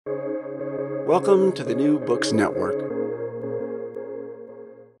Welcome to the New Books Network.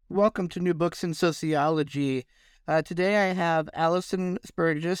 Welcome to New Books in Sociology. Today I have Alyson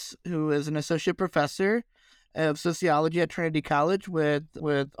Spurgas, who is an associate professor of sociology at Trinity College with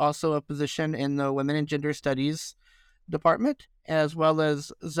also a position in the Women and Gender Studies department, as well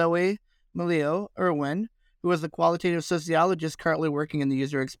as Zoe Meleo Erwin, who is a qualitative sociologist currently working in the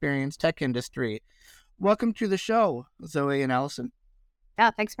user experience tech industry. Welcome to the show, Zoe and Alyson. Yeah,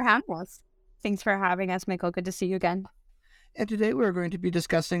 thanks for having us. Thanks for having us, Michael. Good to see you again. And today we're going to be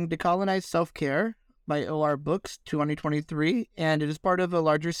discussing Decolonize Self-Care by OR Books 2023, and it is part of a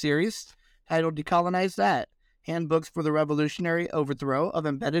larger series titled Decolonize That, Handbooks for the Revolutionary Overthrow of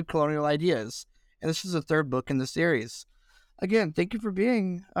Embedded Colonial Ideas. And this is the third book in the series. Again, thank you for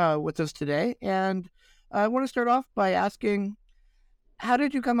being with us today. And I want to start off by asking, how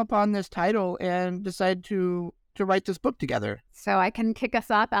did you come upon this title and decide to write this book together? So I can kick us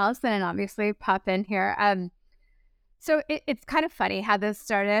off, Alyson, and obviously pop in here. So it's kind of funny how this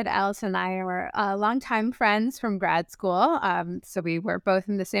started. Alyson and I were longtime friends from grad school. So we were both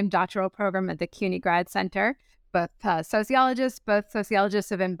in the same doctoral program at the CUNY Grad Center, both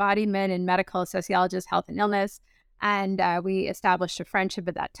sociologists of embodiment and medical sociologists, health and illness. And we established a friendship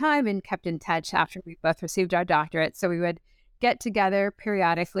at that time and kept in touch after we both received our doctorate. So we would get together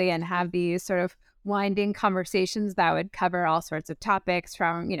periodically and have these sort of winding conversations that would cover all sorts of topics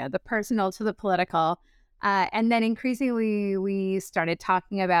from, the personal to the political. And then increasingly, we started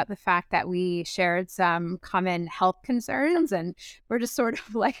talking about the fact that we shared some common health concerns, and we're just sort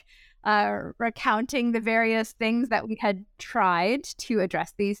of like recounting the various things that we had tried to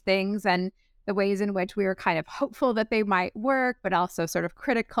address these things and the ways in which we were kind of hopeful that they might work, but also sort of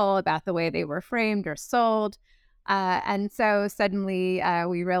critical about the way they were framed or sold. And so suddenly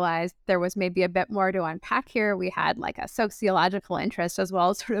we realized there was maybe a bit more to unpack here. We had like a sociological interest as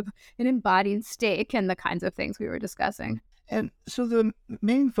well as sort of an embodied stake in the kinds of things we were discussing. And so the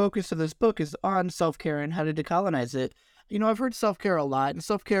main focus of this book is on self-care and how to decolonize it. I've heard self-care a lot, and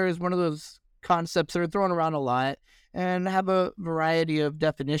self-care is one of those concepts that are thrown around a lot and have a variety of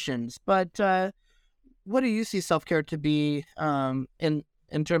definitions. But what do you see self-care to be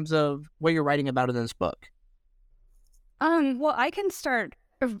in terms of what you're writing about in this book? Well, I can start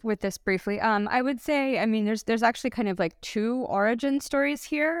with this briefly. I would say, there's actually kind of like two origin stories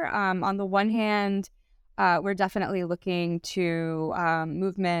here. On the one hand, we're definitely looking to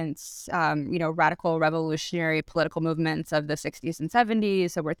movements, radical revolutionary political movements of the 60s and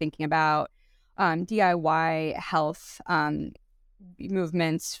 70s. So we're thinking about DIY health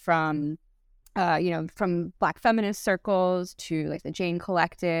movements from Black feminist circles to like the Jane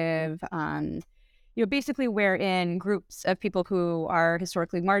Collective, basically wherein groups of people who are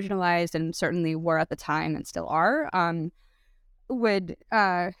historically marginalized and certainly were at the time and still are, would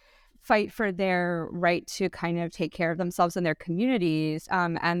fight for their right to kind of take care of themselves and their communities.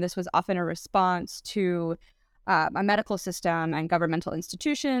 And this was often a response to a medical system and governmental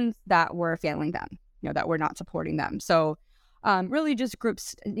institutions that were failing them, that were not supporting them. So really just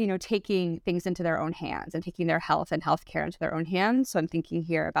groups, taking things into their own hands and taking their health and healthcare into their own hands. So I'm thinking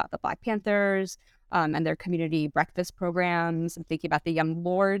here about the Black Panthers, and their community breakfast programs. I'm thinking about the Young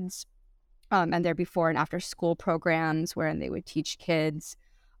Lords and their before and after school programs wherein they would teach kids,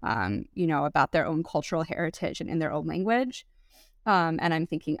 about their own cultural heritage and in their own language. And I'm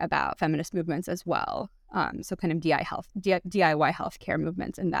thinking about feminist movements as well. So kind of DIY healthcare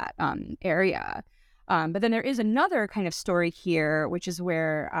movements in that area. But then there is another kind of story here, which is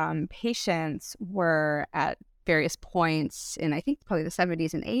where patients were at various points in, I think, probably the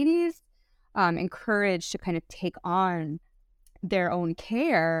 70s and 80s, encouraged to kind of take on their own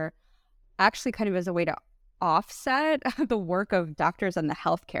care, actually kind of as a way to offset the work of doctors and the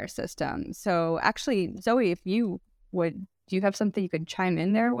healthcare system. So actually, Zoe, do you have something you could chime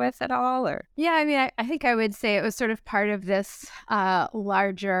in there with at all? Or Yeah, I think I would say it was sort of part of this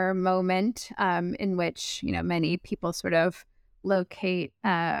larger moment in which, many people sort of locate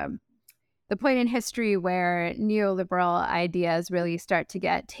the point in history where neoliberal ideas really start to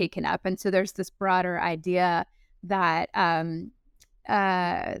get taken up. And so there's this broader idea that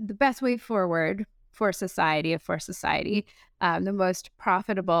the best way forward for society, the most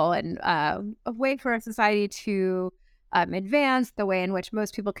profitable and a way for a society to advance, the way in which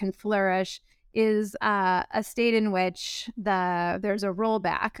most people can flourish, is a state in which there's a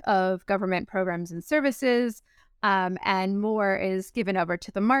rollback of government programs and services, and more is given over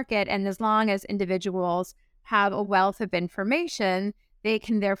to the market. And as long as individuals have a wealth of information, they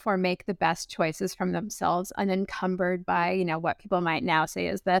can therefore make the best choices from themselves, unencumbered by, what people might now say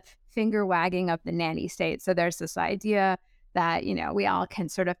is the finger wagging of the nanny state. So there's this idea that, we all can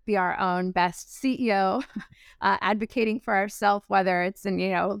sort of be our own best CEO, advocating for ourselves, whether it's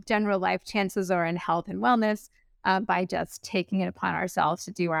in, general life chances or in health and wellness, by just taking it upon ourselves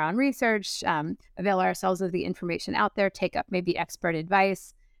to do our own research, avail ourselves of the information out there, take up maybe expert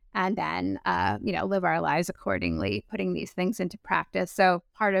advice, and then, live our lives accordingly, putting these things into practice. So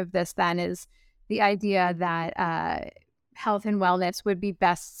part of this then is the idea that health and wellness would be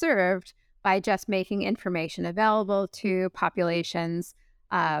best served by just making information available to populations,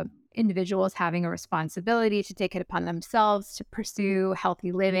 individuals having a responsibility to take it upon themselves to pursue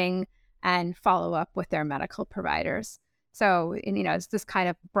healthy living and follow up with their medical providers. So, it's this kind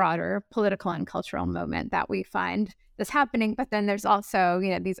of broader political and cultural movement that we find this happening. But then there's also,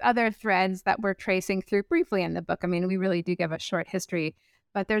 these other threads that we're tracing through briefly in the book. I mean, we really do give a short history,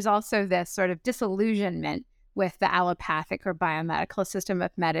 but there's also this sort of disillusionment with the allopathic or biomedical system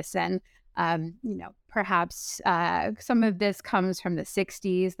of medicine. Perhaps some of this comes from the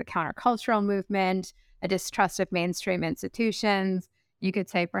 60s, the countercultural movement, a distrust of mainstream institutions. You could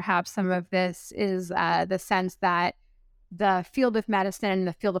say perhaps some of this is the sense that the field of medicine and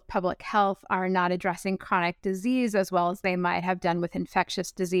the field of public health are not addressing chronic disease as well as they might have done with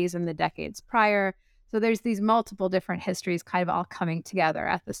infectious disease in the decades prior. So there's these multiple different histories kind of all coming together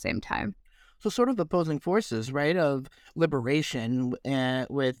at the same time. So sort of opposing forces, right, of liberation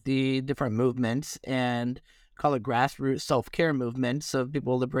with the different movements and call it grassroots self-care movements of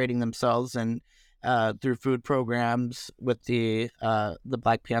people liberating themselves and through food programs with the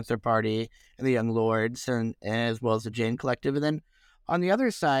Black Panther Party and the Young Lords and as well as the Jane Collective. And then on the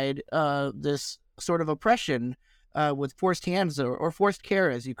other side, this sort of oppression with forced hands or forced care,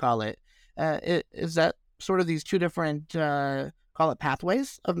 as you call it. Is that sort of these two different call it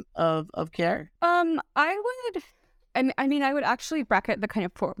pathways of care? I would actually bracket the kind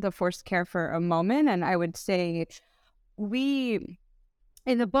of the forced care for a moment, and I would say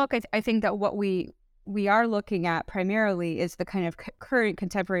in the book, I think that what we are looking at primarily is the kind of current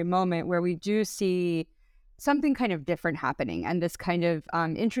contemporary moment where we do see something kind of different happening, and this kind of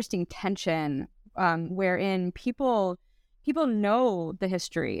interesting tension wherein people know the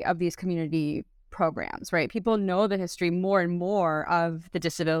history of these community programs, right? People know the history more and more of the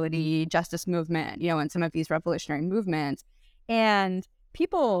disability justice movement, and some of these revolutionary movements. And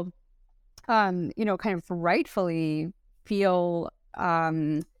people, kind of rightfully feel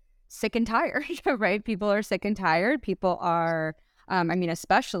sick and tired, right? People are sick and tired. People are,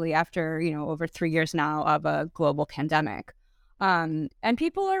 especially after, over 3 years now of a global pandemic. And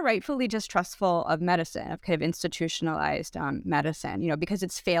people are rightfully distrustful of medicine, of kind of institutionalized medicine, because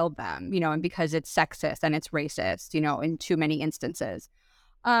it's failed them, and because it's sexist and it's racist, in too many instances.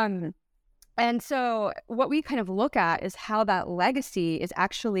 And so what we kind of look at is how that legacy is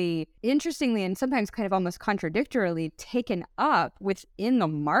actually, interestingly and sometimes kind of almost contradictorily, taken up within the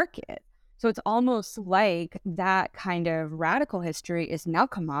market. So it's almost like that kind of radical history is now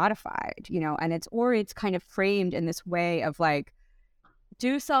commodified, and it's kind of framed in this way of like,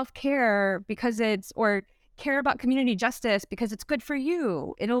 do self-care or care about community justice because it's good for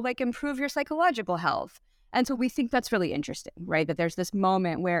you. It'll like improve your psychological health. And so we think that's really interesting, right? That there's this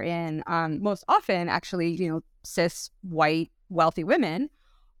moment wherein most often actually, cis, white, wealthy women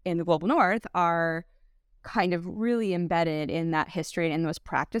in the global north are kind of really embedded in that history and in those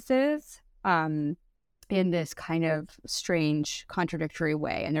practices in this kind of strange, contradictory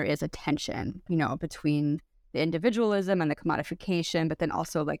way. And there is a tension, between the individualism and the commodification, but then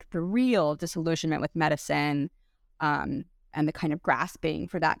also like the real disillusionment with medicine and the kind of grasping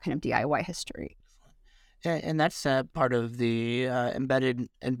for that kind of DIY history. And that's part of the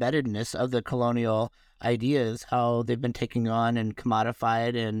embeddedness of the colonial ideas, how they've been taken on and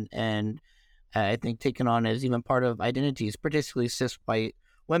commodified and I think taken on as even part of identities, particularly cis white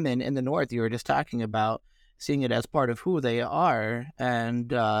women in the North. You were just talking about seeing it as part of who they are, and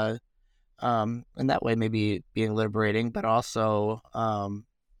that way maybe being liberating, but also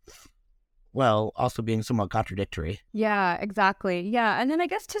also being somewhat contradictory. Yeah, exactly. Yeah, and then I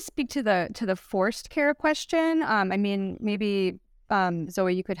guess to speak to the forced care question, maybe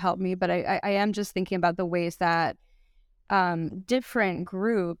Zoe, you could help me, but I am just thinking about the ways that different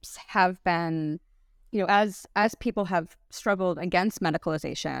groups have been, as people have struggled against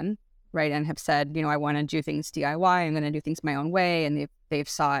medicalization, right, and have said, I want to do things DIY, I'm going to do things my own way, and they've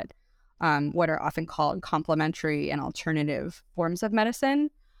sought what are often called complementary and alternative forms of medicine.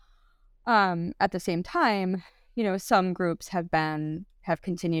 At the same time, some groups have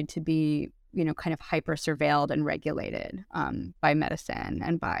continued to be, kind of hyper surveilled and regulated by medicine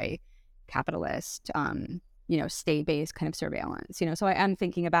and by capitalist, state-based kind of surveillance. So I am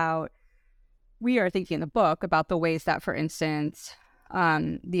thinking about we are thinking in the book about the ways that, for instance,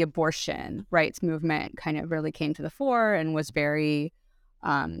 the abortion rights movement kind of really came to the fore and was very,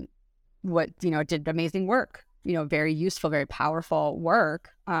 did amazing work, very useful, very powerful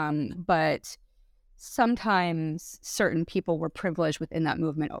work. But sometimes certain people were privileged within that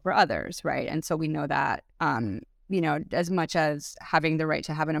movement over others, right? And so we know that, as much as having the right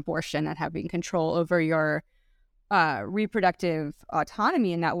to have an abortion and having control over your reproductive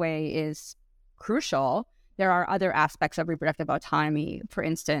autonomy in that way is crucial, there are other aspects of reproductive autonomy. For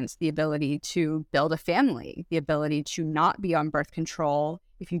instance, the ability to build a family, the ability to not be on birth control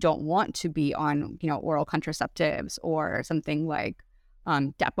if you don't want to be on, oral contraceptives, or something like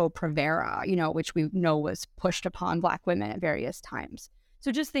Depo-Provera, which we know was pushed upon Black women at various times.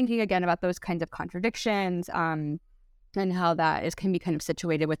 So just thinking again about those kinds of contradictions and how that can be kind of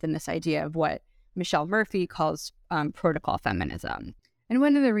situated within this idea of what Michelle Murphy calls protocol feminism. And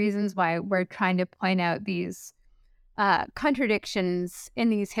one of the reasons why we're trying to point out these contradictions in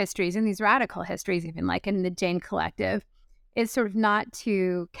these histories, in these radical histories, even like in the Jane Collective, is sort of not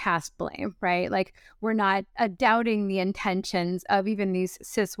to cast blame, right? Like, we're not doubting the intentions of even these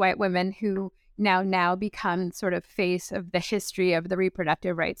cis white women who now become sort of face of the history of the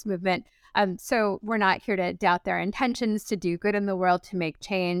reproductive rights movement. So we're not here to doubt their intentions to do good in the world, to make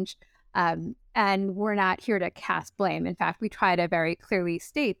change. And we're not here to cast blame. In fact, we try to very clearly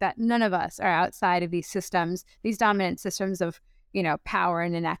state that none of us are outside of these systems, these dominant systems of, power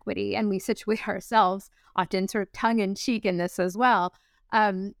and inequity. And we situate ourselves often sort of tongue in cheek in this as well,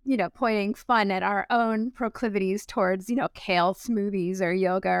 pointing fun at our own proclivities towards, kale smoothies or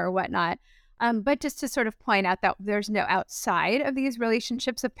yoga or whatnot. But just to sort of point out that there's no outside of these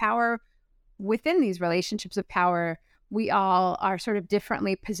relationships of power. Within these relationships of power, we all are sort of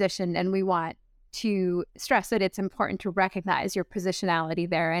differently positioned, and we want to stress that it's important to recognize your positionality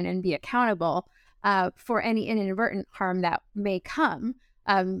there and be accountable for any inadvertent harm that may come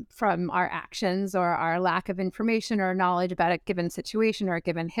from our actions or our lack of information or knowledge about a given situation or a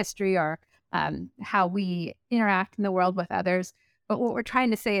given history, or how we interact in the world with others. But what we're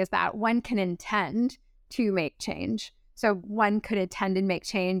trying to say is that one can intend to make change. So one could intend and make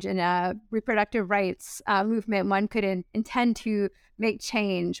change in a reproductive rights movement. One could intend to make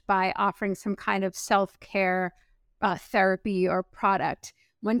change by offering some kind of self-care therapy or product.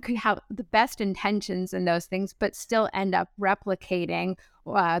 One could have the best intentions in those things, but still end up replicating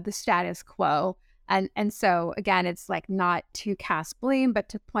the status quo. And so, again, it's like not to cast blame, but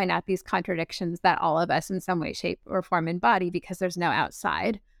to point out these contradictions that all of us in some way, shape, or form embody, because there's no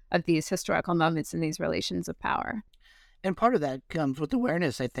outside of these historical moments and these relations of power. And part of that comes with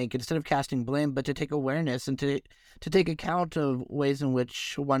awareness, I think, instead of casting blame, but to take awareness and to take account of ways in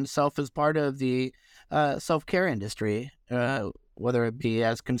which oneself is part of the self-care industry, whether it be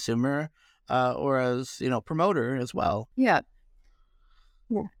as consumer or as, promoter as well. Yeah.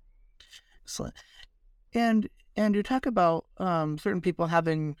 Excellent. And you talk about certain people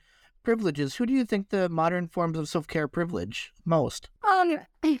having privileges. Who do you think the modern forms of self-care privilege most?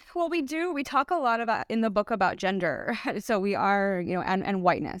 Well, we talk a lot about in the book about gender. So we are, and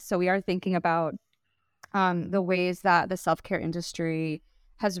whiteness. So we are thinking about the ways that the self-care industry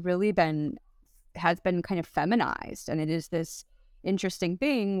has been kind of feminized. And it is this interesting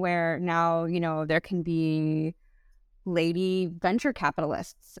thing where now, there can be lady venture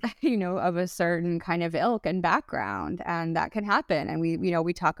capitalists, of a certain kind of ilk and background, and that can happen. And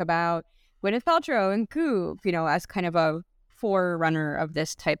we talk about Gwyneth Paltrow and Goop, as kind of a forerunner of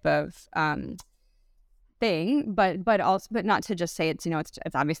this type of thing, but not to just say it's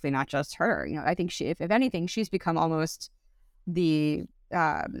obviously not just her. I think she, if anything, she's become almost the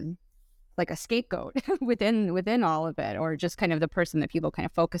like a scapegoat within all of it, or just kind of the person that people kind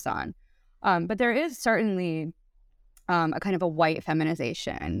of focus on. But there is certainly a kind of a white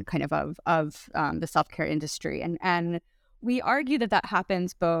feminization kind of the self-care industry. And we argue that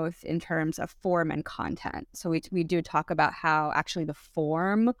happens both in terms of form and content. So we do talk about how actually the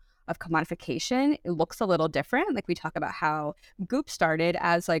form of commodification, it looks a little different. Like we talk about how Goop started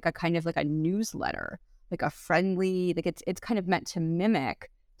as like a kind of like a newsletter, like a friendly, like it's kind of meant to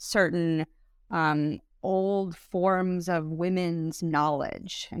mimic certain old forms of women's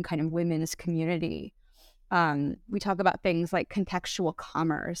knowledge and kind of women's community. We talk about things like contextual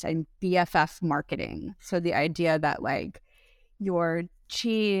commerce and BFF marketing. So the idea that like your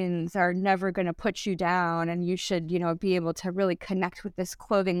jeans are never going to put you down, and you should, be able to really connect with this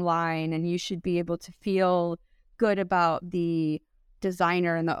clothing line, and you should be able to feel good about the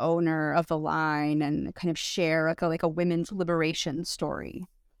designer and the owner of the line, and kind of share like a women's liberation story.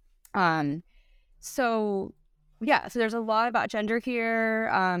 So there's a lot about gender here.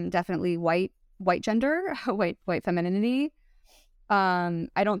 Definitely white white gender, white femininity.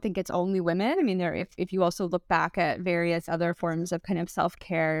 I don't think it's only women. I mean, if you also look back at various other forms of kind of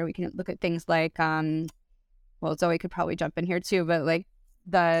self-care, we can look at things like, well, Zoe could probably jump in here too, but like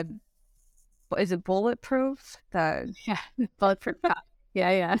is it bulletproof? Bulletproof cup.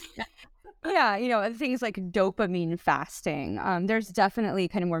 Yeah. Yeah, things like dopamine fasting. There's definitely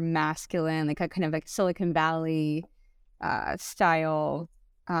kind of more masculine, like a kind of like Silicon Valley style,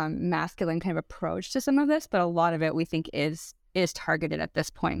 masculine kind of approach to some of this, but a lot of it we think is targeted at this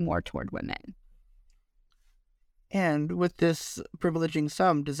point more toward women. And with this privileging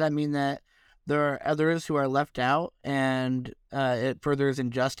some, does that mean that there are others who are left out and it furthers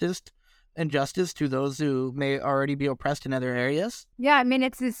injustice to those who may already be oppressed in other areas? Yeah, I mean,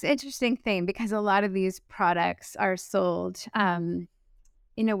 it's this interesting thing because a lot of these products are sold in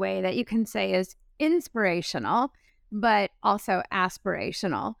a way that you can say is inspirational, but also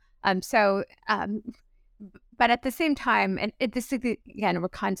aspirational. But at the same time, and this again, we're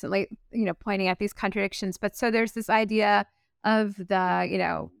constantly, pointing at these contradictions. But so there's this idea of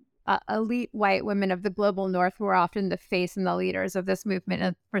the, elite white women of the global north who are often the face and the leaders of this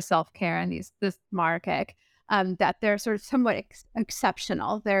movement for self-care and this market, that they're sort of somewhat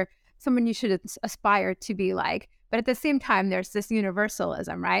exceptional. They're someone you should aspire to be like. But at the same time, there's this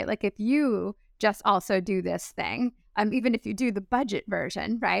universalism, right? Like if you just also do this thing, even if you do the budget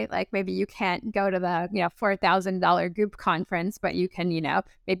version, right? Like maybe you can't go to the, $4,000 Goop conference, but you can,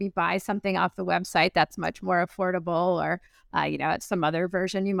 maybe buy something off the website that's much more affordable, or, it's some other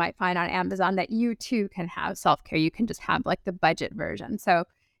version you might find on Amazon that you too can have self-care. You can just have like the budget version. So,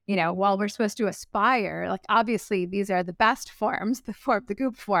 while we're supposed to aspire, like obviously these are the best forms, the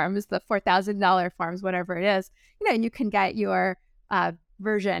Goop forms, the $4,000 forms, whatever it is, you can get your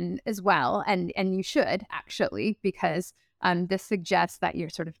version as well, and you should actually, because this suggests that you're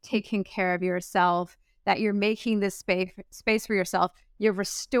sort of taking care of yourself, that you're making this space for yourself, you're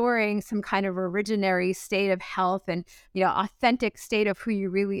restoring some kind of originary state of health and authentic state of who you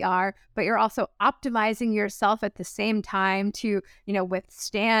really are, but you're also optimizing yourself at the same time to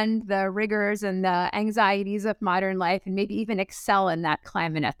withstand the rigors and the anxieties of modern life and maybe even excel in that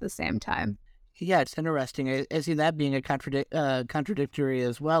climate at the same time. Yeah, it's interesting. I see that being a contradictory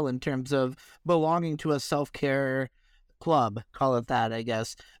as well in terms of belonging to a self-care club, call it that, I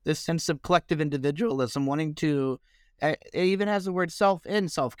guess. This sense of collective individualism, wanting to, it even has the word self in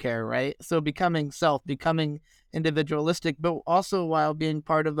self-care, right? So becoming individualistic, but also while being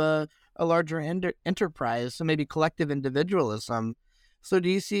part of a larger enterprise, so maybe collective individualism. So do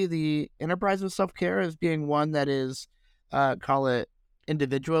you see the enterprise of self-care as being one that is, call it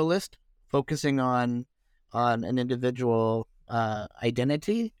individualist, focusing on an individual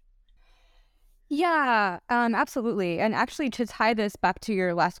identity? Yeah, absolutely. And actually, to tie this back to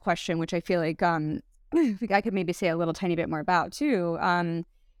your last question, which I feel like I could maybe say a little tiny bit more about too. I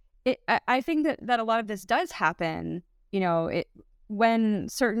think that a lot of this does happen. When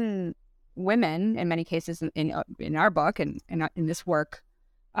certain women, in many cases in our book and in this work,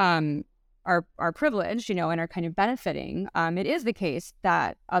 are privileged, and are kind of benefiting. It is the case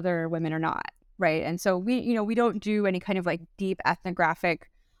that other women are not, right? And so we don't do any kind of like deep ethnographic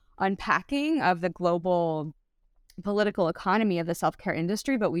unpacking of the global political economy of the self-care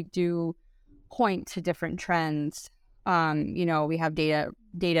industry, but we do point to different trends. We have data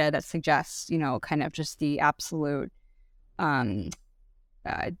that suggests, kind of just the absolute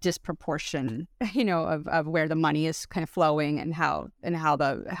disproportion, of where the money is kind of flowing and how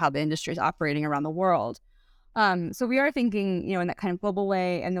the industry is operating around the world. So we are thinking, in that kind of global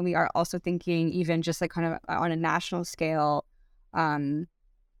way, and then we are also thinking even just like kind of on a national scale.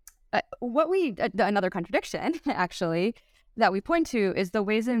 Another contradiction actually that we point to is the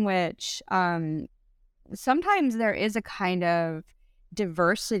ways in which sometimes there is a kind of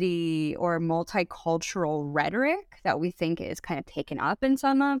diversity or multicultural rhetoric that we think is kind of taken up in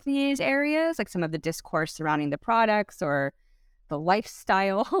some of these areas, like some of the discourse surrounding the products or the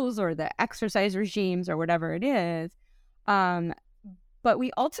lifestyles or the exercise regimes or whatever it is. But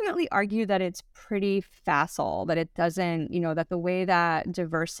we ultimately argue that it's pretty facile, that it doesn't, that the way that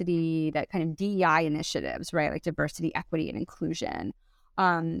diversity, that kind of DEI initiatives, right, like diversity, equity, and inclusion,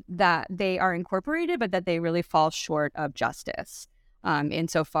 that they are incorporated, but that they really fall short of justice.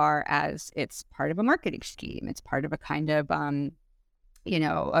 Insofar as it's part of a marketing scheme. It's part of a kind of, a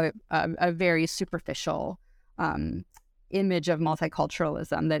very superficial image of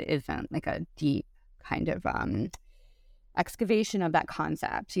multiculturalism that isn't like a deep kind of excavation of that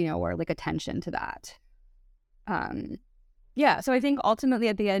concept, or like attention to that. So I think ultimately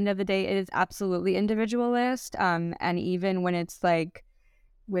at the end of the day, it is absolutely individualist. And even when it's like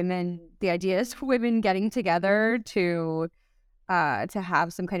the idea is women getting together to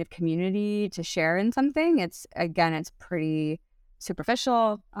have some kind of community to share in something. It's pretty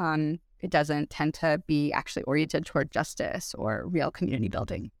superficial. It doesn't tend to be actually oriented toward justice or real community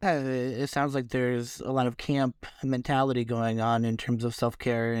building. It sounds like there's a lot of camp mentality going on in terms of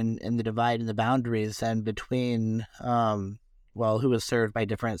self-care and the divide and the boundaries and between, who is served by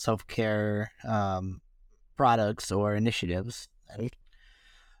different self-care products or initiatives.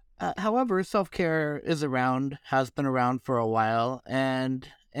 However, self-care is around, has been around for a while, and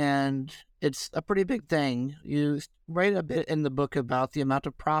it's a pretty big thing. You write a bit in the book about the amount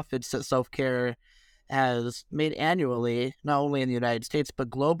of profits that self-care has made annually, not only in the United States, but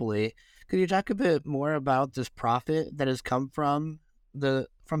globally. Could you talk a bit more about this profit that has come from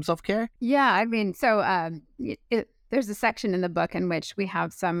self-care? Yeah, I mean, so there's a section in the book in which we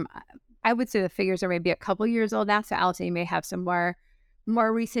have some, I would say the figures are maybe a couple years old now, so Alyson, you may have some more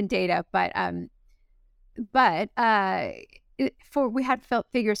recent data, but we had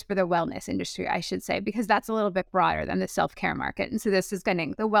figures for the wellness industry, I should say, because that's a little bit broader than the self-care market. And so the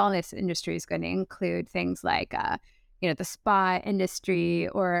wellness industry is going to include things like, the spa industry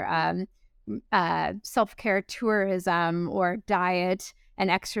or self-care tourism or diet and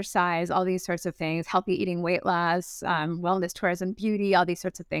exercise, all these sorts of things, healthy eating, weight loss, wellness, tourism, beauty, all these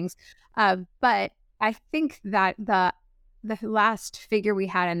sorts of things. But I think that the last figure we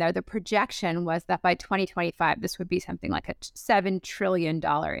had in there, the projection was that by 2025, this would be something like a $7 trillion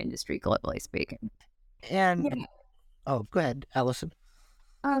industry, globally speaking. And, go ahead, Alyson.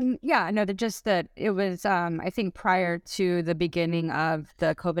 Just that it was, I think prior to the beginning of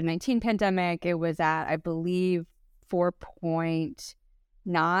the COVID-19 pandemic, it was at, I believe,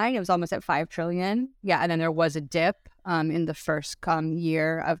 4.9. It was almost at 5 trillion. Yeah. And then there was a dip in the first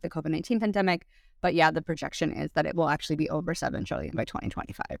year of the COVID-19 pandemic. But yeah, the projection is that it will actually be over 7 trillion by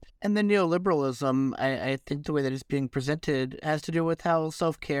 2025. And the neoliberalism, I think the way that it's being presented has to do with how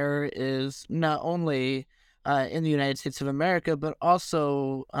self-care is not only in the United States of America, but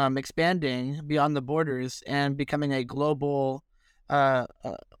also expanding beyond the borders and becoming a global, call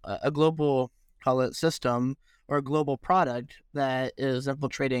it system or a global product that is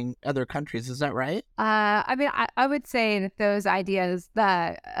infiltrating other countries. Is that right? I would say that those ideas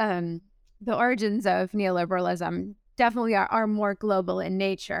that the origins of neoliberalism definitely are more global in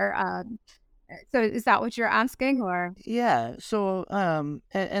nature. So is that what you're asking, or? Yeah. So,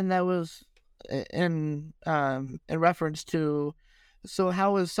 and that was in reference to, so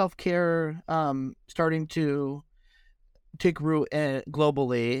how is self-care starting to take root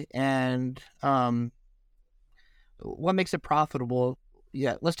globally, and what makes it profitable?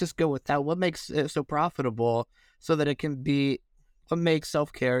 Yeah, let's just go with that. What makes it so profitable so that it can be? What makes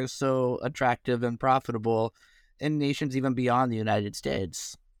self-care so attractive and profitable in nations even beyond the United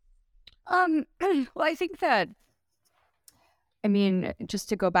States? Well, I think that, just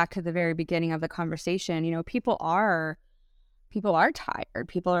to go back to the very beginning of the conversation, people are tired,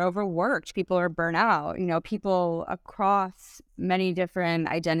 people are overworked, people are burnt out, people across many different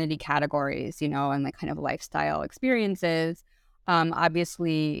identity categories, and the kind of lifestyle experiences.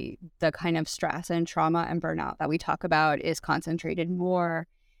 Obviously, the kind of stress and trauma and burnout that we talk about is concentrated more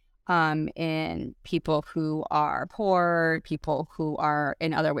in people who are poor, people who are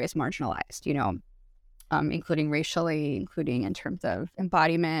in other ways marginalized, including racially, including in terms of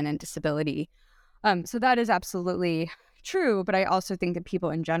embodiment and disability. So that is absolutely true. But I also think that people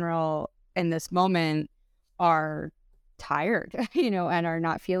in general in this moment are tired, and are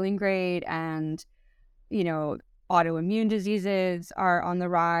not feeling great. And, autoimmune diseases are on the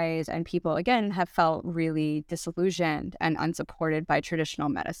rise, and people, again, have felt really disillusioned and unsupported by traditional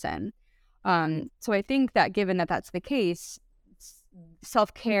medicine. So I think that given that that's the case,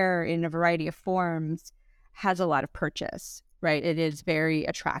 self-care in a variety of forms has a lot of purchase, right? It is very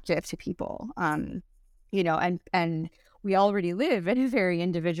attractive to people, and we already live in a very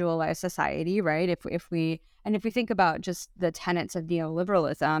individualized society, right? If we think about just the tenets of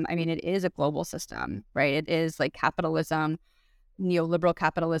neoliberalism, it is a global system, right? It is like capitalism, neoliberal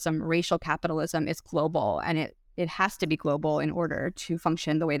capitalism, racial capitalism is global, and it has to be global in order to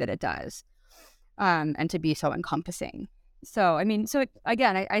function the way that it does, and to be so encompassing. So,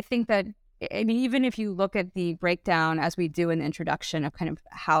 I think that, even if you look at the breakdown as we do in the introduction of kind of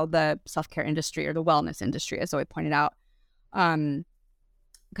how the self-care industry or the wellness industry, as Zoe pointed out, kind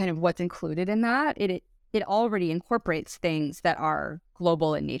of what's included in that, it already incorporates things that are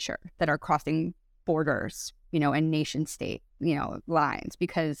global in nature, that are crossing borders, and nation state, lines,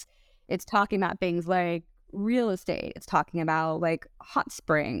 because it's talking about things like real estate. It's talking about like hot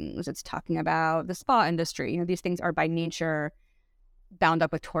springs. It's talking about the spa industry. These things are by nature bound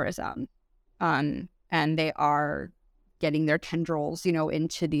up with tourism, and they are getting their tendrils,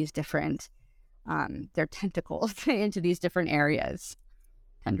 into these different, their tentacles into these different areas.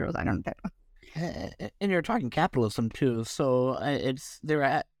 Tendrils, I don't know. And you're talking capitalism too, so it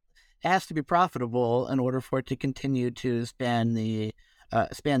has to be profitable in order for it to continue to span the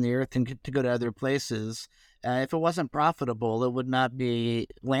earth and to go to other places. If it wasn't profitable, it would not be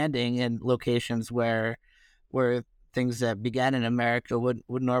landing in locations where things that began in America would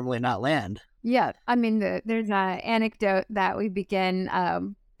normally not land. Yeah, I mean, there's an anecdote that we begin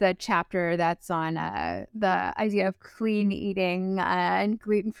the chapter that's on the idea of clean eating and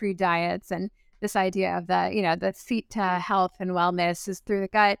gluten-free diets, and this idea of the seat to health and wellness is through the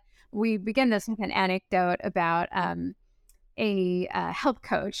gut. We begin this with an anecdote about a health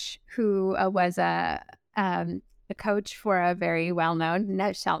coach who was a coach for a very well-known,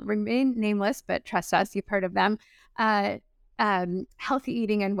 that shall remain nameless, but trust us, you've heard of them, healthy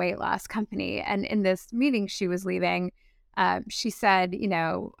eating and weight loss company. And in this meeting she was leaving, she said,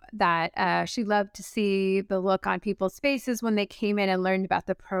 that she loved to see the look on people's faces when they came in and learned about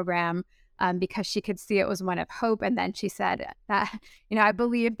the program, because she could see it was one of hope. And then she said that, I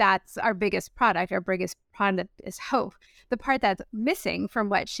believe that's our biggest product. Our biggest product is hope. The part that's missing from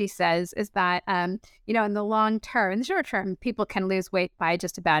what she says is that, in the long term, in the short term, people can lose weight by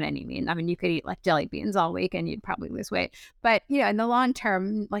just about any means. I mean, you could eat like jelly beans all week and you'd probably lose weight. But, in the long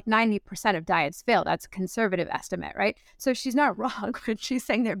term, like 90% of diets fail. That's a conservative estimate, right? So she's not wrong when she's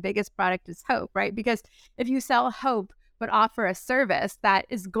saying their biggest product is hope, right? Because if you sell hope, but offer a service that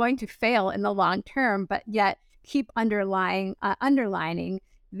is going to fail in the long term, but yet keep underlining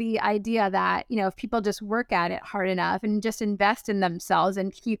the idea that, if people just work at it hard enough and just invest in themselves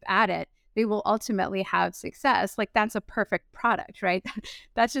and keep at it, they will ultimately have success. Like, that's a perfect product, right?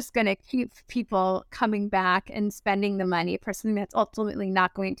 That's just going to keep people coming back and spending the money for something that's ultimately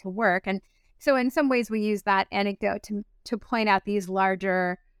not going to work. And so in some ways we use that anecdote to point out these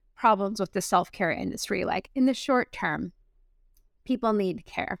larger problems with the self-care industry. Like, in the short term, people need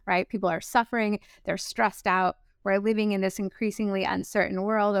care, right? People are suffering, they're stressed out. We're living in this increasingly uncertain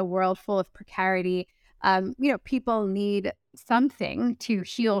world, a world full of precarity. People need something to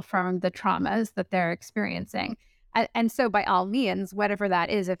heal from the traumas that they're experiencing. And so by all means, whatever that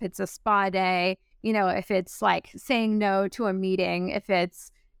is, if it's a spa day, if it's like saying no to a meeting, if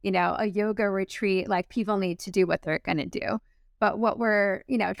it's, a yoga retreat, like, people need to do what they're going to do. But what we're,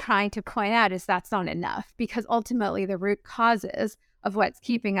 trying to point out is that's not enough, because ultimately the root causes of what's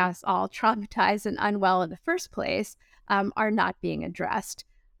keeping us all traumatized and unwell in the first place are not being addressed.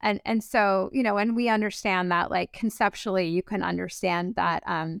 And so, when we understand that, like, conceptually, you can understand that,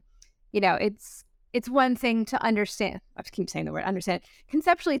 it's one thing to understand. I keep saying the word understand.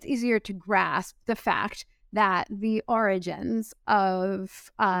 Conceptually, it's easier to grasp the fact that the origins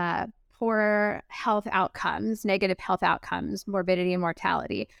of poor health outcomes, negative health outcomes, morbidity and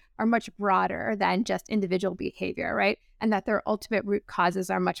mortality are much broader than just individual behavior, right? And that their ultimate root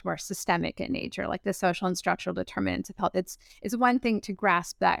causes are much more systemic in nature, like the social and structural determinants of health. It's one thing to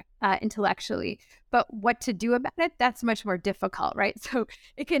grasp that intellectually, but what to do about it, that's much more difficult, right? So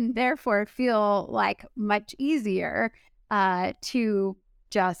it can therefore feel like much easier to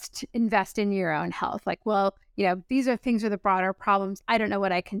just invest in your own health. Like, well, these are the broader problems. I don't know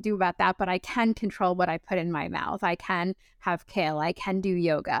what I can do about that, but I can control what I put in my mouth. I can have kale. I can do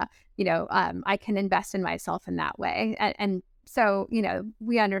yoga. I can invest in myself in that way. And so,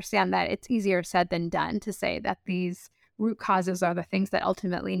 we understand that it's easier said than done to say that these root causes are the things that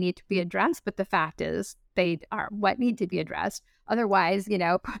ultimately need to be addressed. But the fact is, they are what need to be addressed. Otherwise,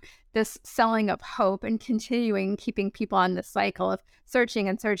 this selling of hope and keeping people on the cycle of searching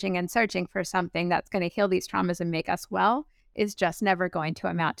and searching and searching for something that's going to heal these traumas and make us well is just never going to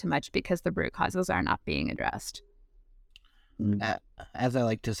amount to much, because the root causes are not being addressed. As I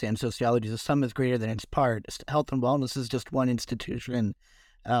like to say in sociology, the sum is greater than its part. Health and wellness is just one institution.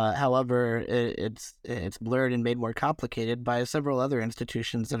 However, it's blurred and made more complicated by several other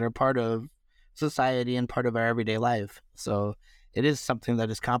institutions that are part of society and part of our everyday life. So it is something that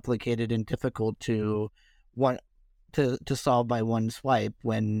is complicated and difficult to solve by one swipe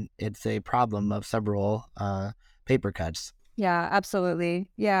when it's a problem of several paper cuts. Yeah, absolutely.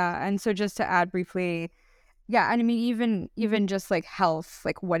 Yeah. And so just to add briefly, yeah, and I mean, even just like health,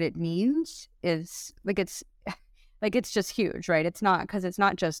 like what it means is it's just huge, right? It's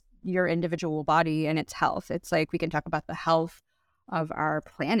not just your individual body and its health. It's like, we can talk about the health of our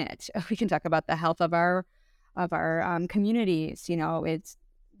planet. We can talk about the health of our communities.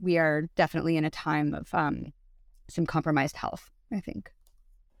 We are definitely in a time of some compromised health, I think,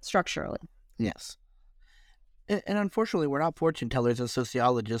 structurally. Yes. And unfortunately, we're not fortune tellers as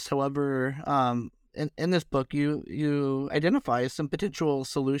sociologists. However, in this book, you identify some potential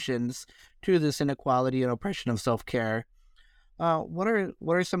solutions to this inequality and oppression of self-care. What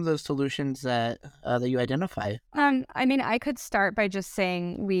are some of those solutions that you identify? I mean, I could start by just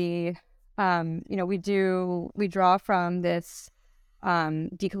saying we draw from this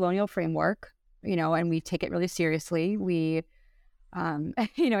decolonial framework, and we take it really seriously. We I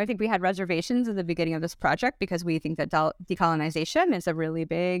think we had reservations at the beginning of this project because we think that decolonization is a really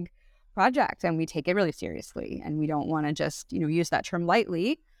big project, and we take it really seriously, and we don't want to just use that term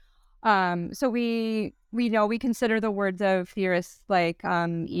lightly. So we consider the words of theorists like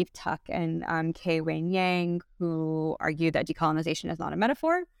Eve Tuck and K. Wayne Yang, who argue that decolonization is not a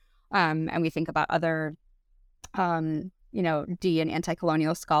metaphor, and we think about other D and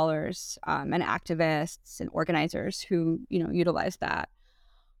anti-colonial scholars and activists and organizers who utilize that.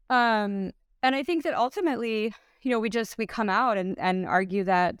 And I think that ultimately, we come out and argue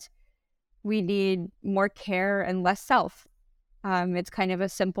that we need more care and less self. It's kind of a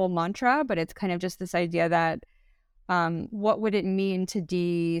simple mantra, but it's kind of just this idea that what would it mean to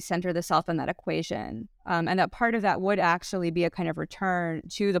de-center the self in that equation? And that part of that would actually be a kind of return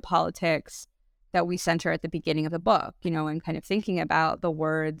to the politics that we center at the beginning of the book, and kind of thinking about the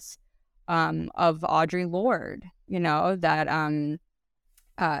words of Audre Lorde, that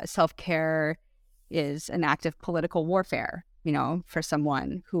self-care is an act of political warfare, for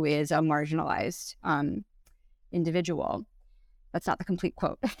someone who is a marginalized individual. That's not the complete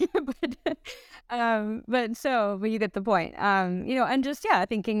quote, but you get the point. And just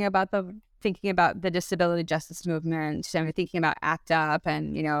thinking about the disability justice movement, and thinking about ACT UP,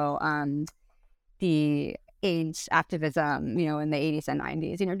 and the AIDS activism, in the 80s and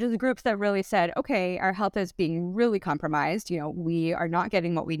 90s, just groups that really said, okay, our health is being really compromised. We are not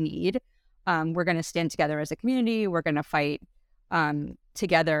getting what we need. We're going to stand together as a community. We're going to fight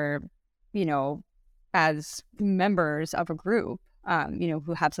together, as members of a group,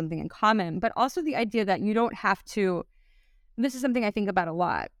 who have something in common, but also the idea that you don't have to, this is something I think about a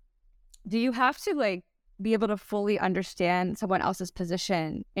lot. Do you have to be able to fully understand someone else's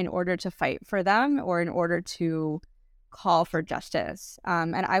position in order to fight for them or in order to call for justice?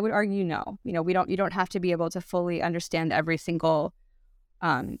 And I would argue no. You don't have to be able to fully understand every single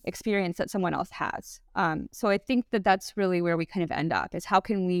experience that someone else has. So I think that that's really where we kind of end up, is how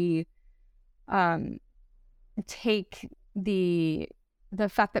can we take the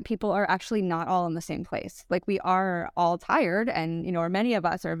fact that people are actually not all in the same place. We are all tired, and or many of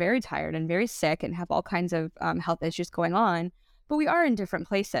us are very tired and very sick and have all kinds of health issues going on, but we are in different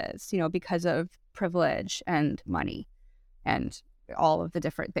places, because of privilege and money and all of the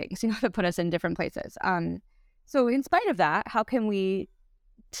different things, that put us in different places. So in spite of that, how can we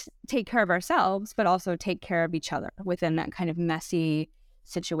take care of ourselves, but also take care of each other within that kind of messy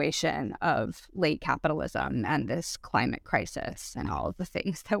situation of late capitalism and this climate crisis and all of the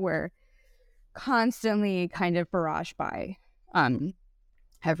things that we're constantly kind of barraged by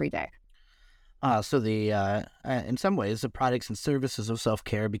every day. So in some ways, the products and services of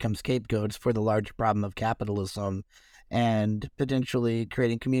self-care become scapegoats for the larger problem of capitalism, and potentially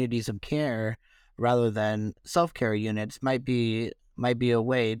creating communities of care rather than self-care units might be a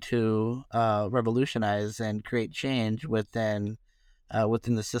way to revolutionize and create change within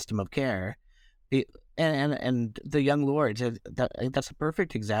the system of care. And the Young Lords, that's a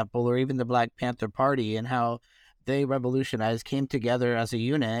perfect example, or even the Black Panther Party and how they revolutionized, came together as a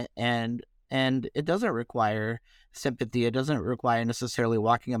unit, and it doesn't require sympathy. It doesn't require necessarily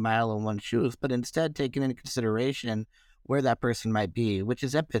walking a mile in one's shoes, but instead taking into consideration where that person might be, which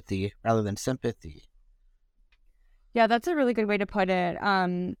is empathy rather than sympathy. Yeah, that's a really good way to put it.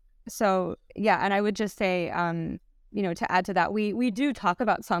 So yeah, and I would just say, to add to that, we do talk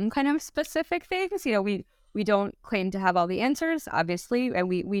about some kind of specific things. We don't claim to have all the answers, obviously, and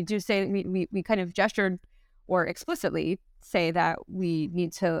we do say we kind of gestured or explicitly say that we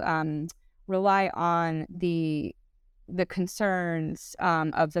need to rely on the concerns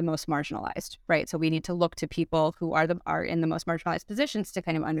of the most marginalized, right? So we need to look to people who are in the most marginalized positions to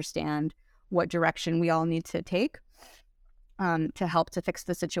kind of understand what direction we all need to take to help to fix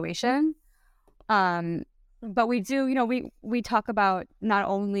the situation. But we do, we talk about not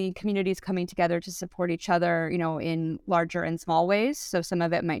only communities coming together to support each other, in larger and small ways. So some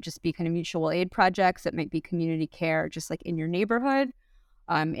of it might just be kind of mutual aid projects. It might be community care, just like in your neighborhood,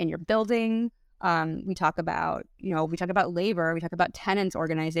 in your building. We talk about labor. We talk about tenants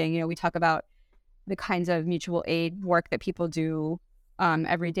organizing. We talk about the kinds of mutual aid work that people do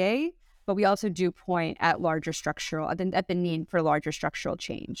every day. but we also do point at larger structural, at the need for larger structural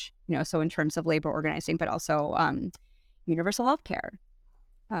change, so in terms of labor organizing, but also universal health care.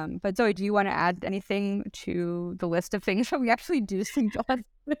 But Zoe, do you want to add anything to the list of things that we actually do suggest?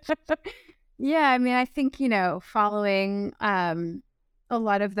 Yeah, I mean, I think, following a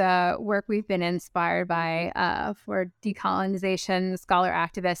lot of the work we've been inspired by for decolonization scholar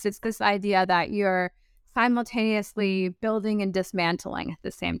activists, it's this idea that you're simultaneously building and dismantling at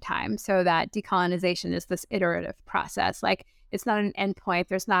the same time, so that decolonization is this iterative process. Like, it's not an endpoint.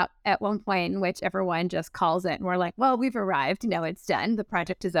 There's not at one point in which everyone just calls it and we're like, well, we've arrived. No, it's done. The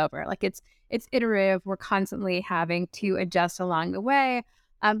project is over. Like, it's iterative. We're constantly having to adjust along the way.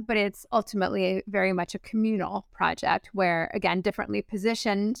 But it's ultimately very much a communal project where, again, differently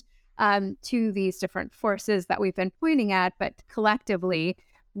positioned to these different forces that we've been pointing at, but collectively,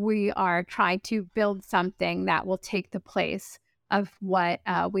 we are trying to build something that will take the place of what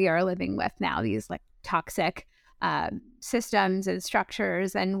we are living with now, these like toxic systems and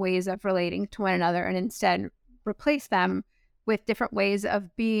structures and ways of relating to one another, and instead replace them with different ways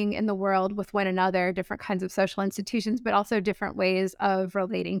of being in the world with one another, different kinds of social institutions, but also different ways of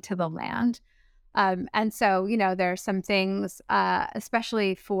relating to the land. And so, there are some things,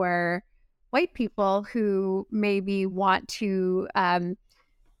 especially for white people who maybe want to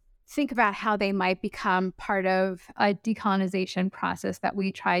think about how they might become part of a decolonization process that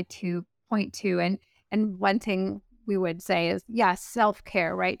we try to point to. And one thing we would say is, yes,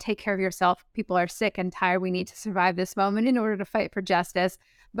 self-care, right? Take care of yourself. People are sick and tired. We need to survive this moment in order to fight for justice,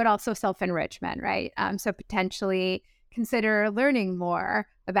 but also self-enrichment, right? So potentially consider learning more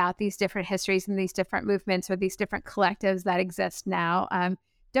about these different histories and these different movements or these different collectives that exist now.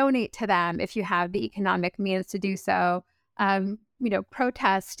 Donate to them if you have the economic means to do so.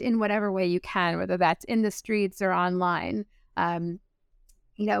 Protest in whatever way you can, whether that's in the streets or online.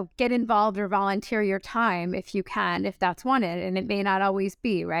 Get involved or volunteer your time if you can, if that's wanted. And it may not always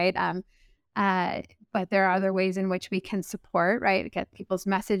be, right? But there are other ways in which we can support, right? Get people's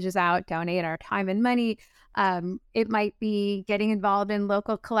messages out, donate our time and money. It might be getting involved in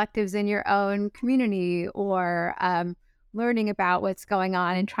local collectives in your own community, or learning about what's going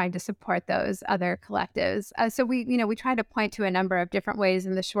on and trying to support those other collectives. So we try to point to a number of different ways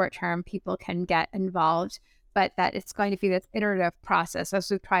in the short term people can get involved, but that it's going to be this iterative process as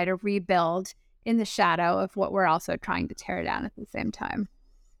we try to rebuild in the shadow of what we're also trying to tear down at the same time.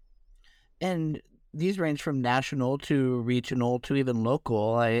 And these range from national to regional to even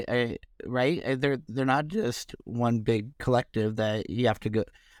local. Right? They're not just one big collective that you have to go.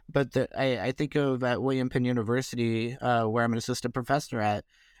 But I think of at William Penn University, where I'm an assistant professor at,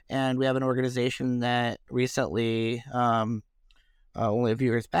 and we have an organization that recently, only a few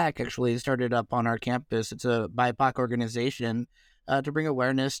years back, actually started up on our campus. It's a BIPOC organization to bring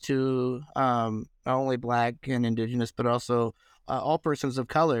awareness to not only Black and Indigenous, but also all persons of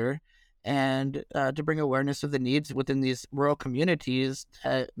color, and to bring awareness of the needs within these rural communities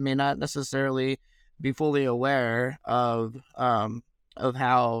that may not necessarily be fully aware of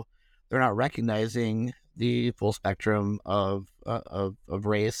how they're not recognizing the full spectrum of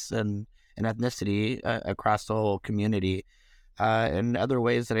race and ethnicity across the whole community. And other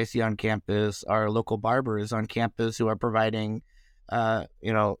ways that I see on campus are local barbers on campus who are providing,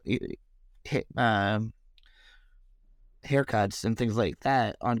 haircuts and things like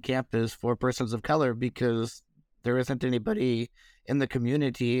that on campus for persons of color, because there isn't anybody in the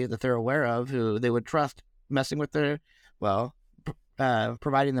community that they're aware of who they would trust messing with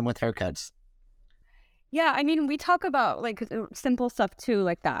providing them with haircuts. Yeah, I mean, we talk about like simple stuff too,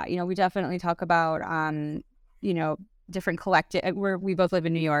 like that. We definitely talk about, different collective. We both live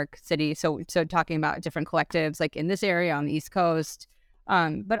in New York City, so talking about different collectives like in this area on the East Coast,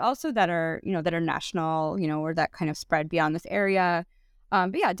 but also that are national, or that kind of spread beyond this area.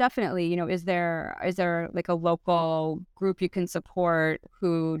 But yeah, definitely, is there like a local group you can support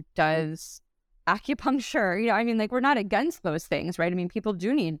who does acupuncture? I mean, like, we're not against those things, right? I mean, people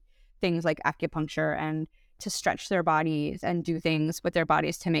do need things like acupuncture and to stretch their bodies and do things with their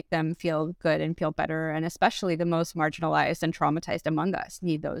bodies to make them feel good and feel better. And especially the most marginalized and traumatized among us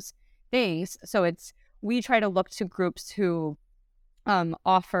need those things. So we try to look to groups who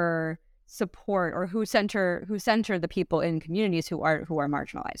offer support, or who center the people in communities who are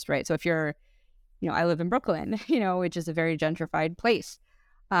marginalized, right? So if you're, I live in Brooklyn, which is a very gentrified place.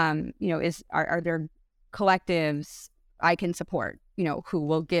 Are there collectives I can support, who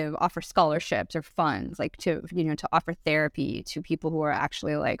will offer scholarships or funds, like to offer therapy to people who are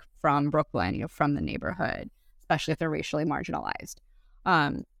actually like from Brooklyn, from the neighborhood, especially if they're racially marginalized.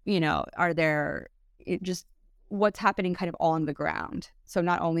 Are there just what's happening kind of on the ground. So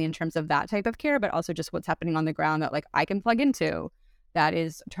not only in terms of that type of care, but also just what's happening on the ground that like I can plug into that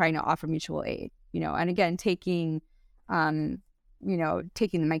is trying to offer mutual aid, and again, taking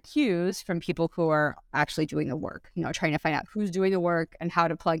my cues from people who are actually doing the work, trying to find out who's doing the work and how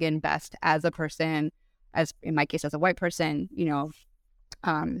to plug in best as a person, as in my case, as a white person,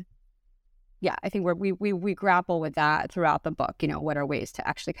 I think we grapple with that throughout the book, what are ways to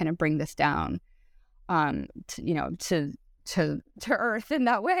actually kind of bring this down, to earth in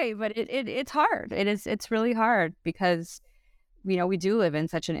that way. But it's hard. It's really hard because, we do live in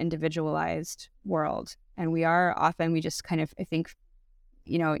such an individualized world, and we just kind of, I think,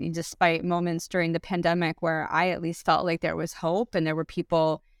 despite moments during the pandemic where I at least felt like there was hope and there were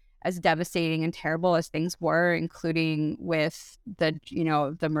people as devastating and terrible as things were, including with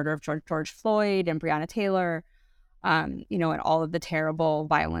the murder of George Floyd and Breonna Taylor, and all of the terrible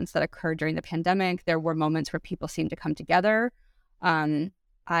violence that occurred during the pandemic, there were moments where people seemed to come together. I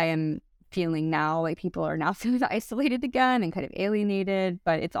am feeling now like people are now feeling isolated again and kind of alienated,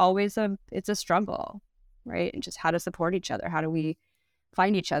 but it's always a struggle, right? And just how to support each other. How do we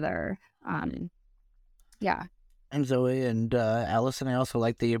find each other? Yeah. And Zoe and Alyson, I also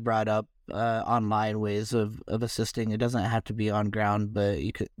like that you brought up online ways of assisting. It doesn't have to be on ground, but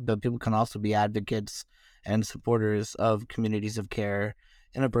people can also be advocates and supporters of communities of care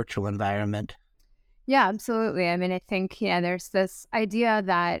in a virtual environment. Yeah, absolutely. I mean, I think there's this idea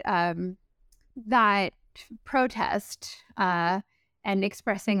that that protest and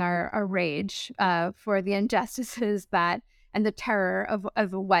expressing our rage for the injustices and the terror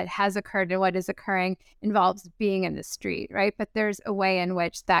of what has occurred and what is occurring involves being in the street, right? But there's a way in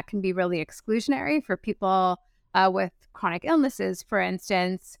which that can be really exclusionary for people with chronic illnesses, for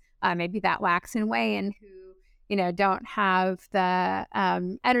instance. Maybe that wax and wane who, don't have the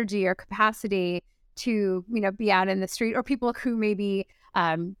energy or capacity to, be out in the street, or people who maybe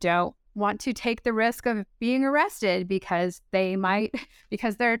don't want to take the risk of being arrested because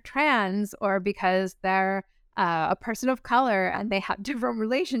they're trans, or because they're a person of color and they have different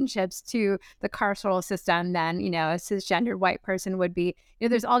relationships to the carceral system than, a cisgendered white person would be.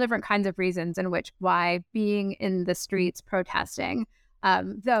 There's all different kinds of reasons in which why being in the streets protesting,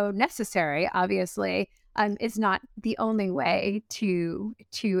 though necessary, obviously, is not the only way to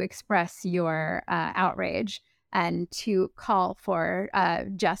express your outrage and to call for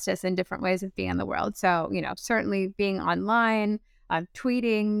justice in different ways of being in the world. So, certainly being online,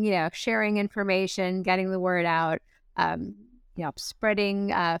 tweeting, sharing information, getting the word out, spreading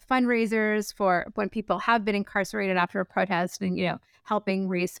fundraisers for when people have been incarcerated after a protest, and, helping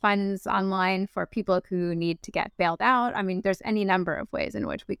raise funds online for people who need to get bailed out. I mean, there's any number of ways in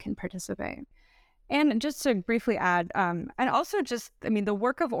which we can participate. And just to briefly add, and also just, the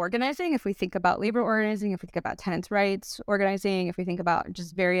work of organizing, if we think about labor organizing, if we think about tenants' rights organizing, if we think about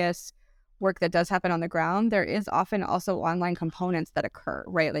just various work that does happen on the ground, there is often also online components that occur,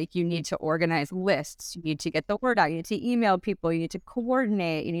 right? Like you need to organize lists, you need to get the word out, you need to email people, you need to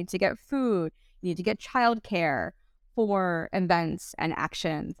coordinate, you need to get food, you need to get childcare for events and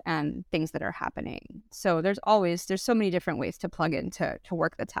actions and things that are happening. So there's so many different ways to plug into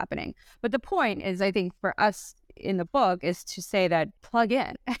work that's happening. But the point is, I think for us in the book is to say that plug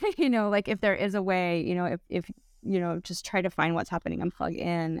in, like if there is a way, if just try to find what's happening and plug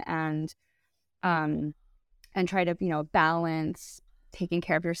in and try to, balance taking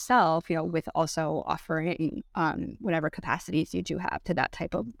care of yourself, with also offering whatever capacities you do have to that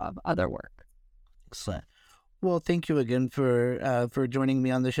type of other work. Excellent. Well, thank you again for joining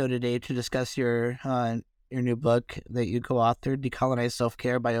me on the show today to discuss your new book that you co-authored, Decolonize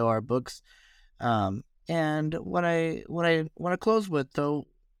Self-Care by OR Books. And what I want to close with, though,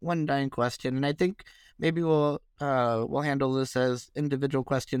 one dying question, and I think maybe we'll handle this as individual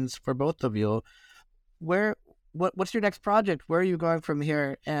questions for both of you. What's your next project? Where are you going from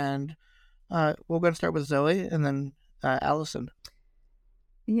here? And we're going to start with Zoe and then Alyson.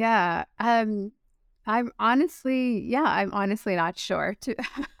 Yeah. I'm honestly not sure.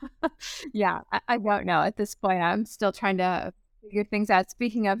 I don't know at this point. I'm still trying to figure things out.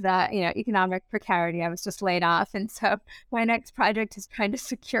 Speaking of that, economic precarity, I was just laid off. And so my next project is trying to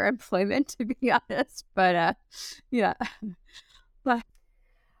secure employment, to be honest. But, yeah. But,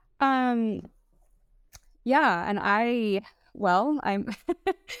 yeah. And I'm,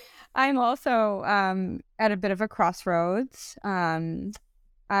 I'm also, at a bit of a crossroads.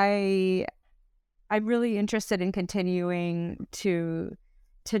 I'm really interested in continuing to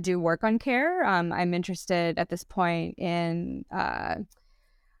do work on care. I'm interested at this point in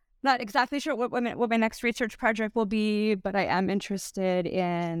not exactly sure what my next research project will be, but I am interested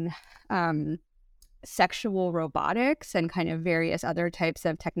in sexual robotics and kind of various other types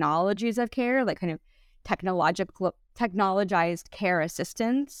of technologies of care, like kind of technologized care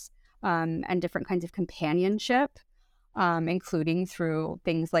assistance, and different kinds of companionship, including through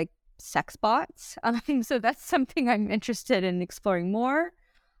things like sex bots. So that's something I'm interested in exploring more.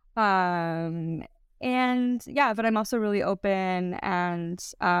 And yeah, but I'm also really open, and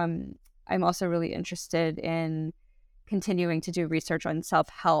I'm also really interested in continuing to do research on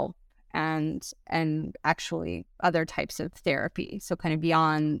self-help and actually other types of therapy. So kind of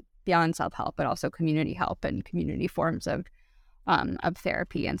beyond self-help, but also community help and community forms of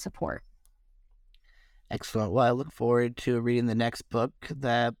therapy and support. Excellent. Well, I look forward to reading the next book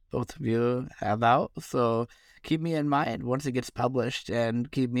that both of you have out. So keep me in mind once it gets published, and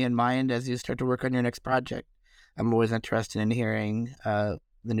keep me in mind as you start to work on your next project. I'm always interested in hearing the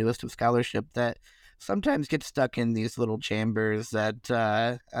newest of scholarship that sometimes gets stuck in these little chambers that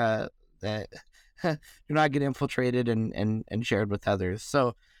do not get infiltrated and shared with others.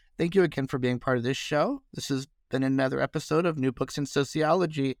 So thank you again for being part of this show. This has been another episode of New Books in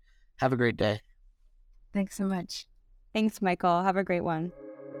Sociology. Have a great day. Thanks so much. Thanks, Michael. Have a great one.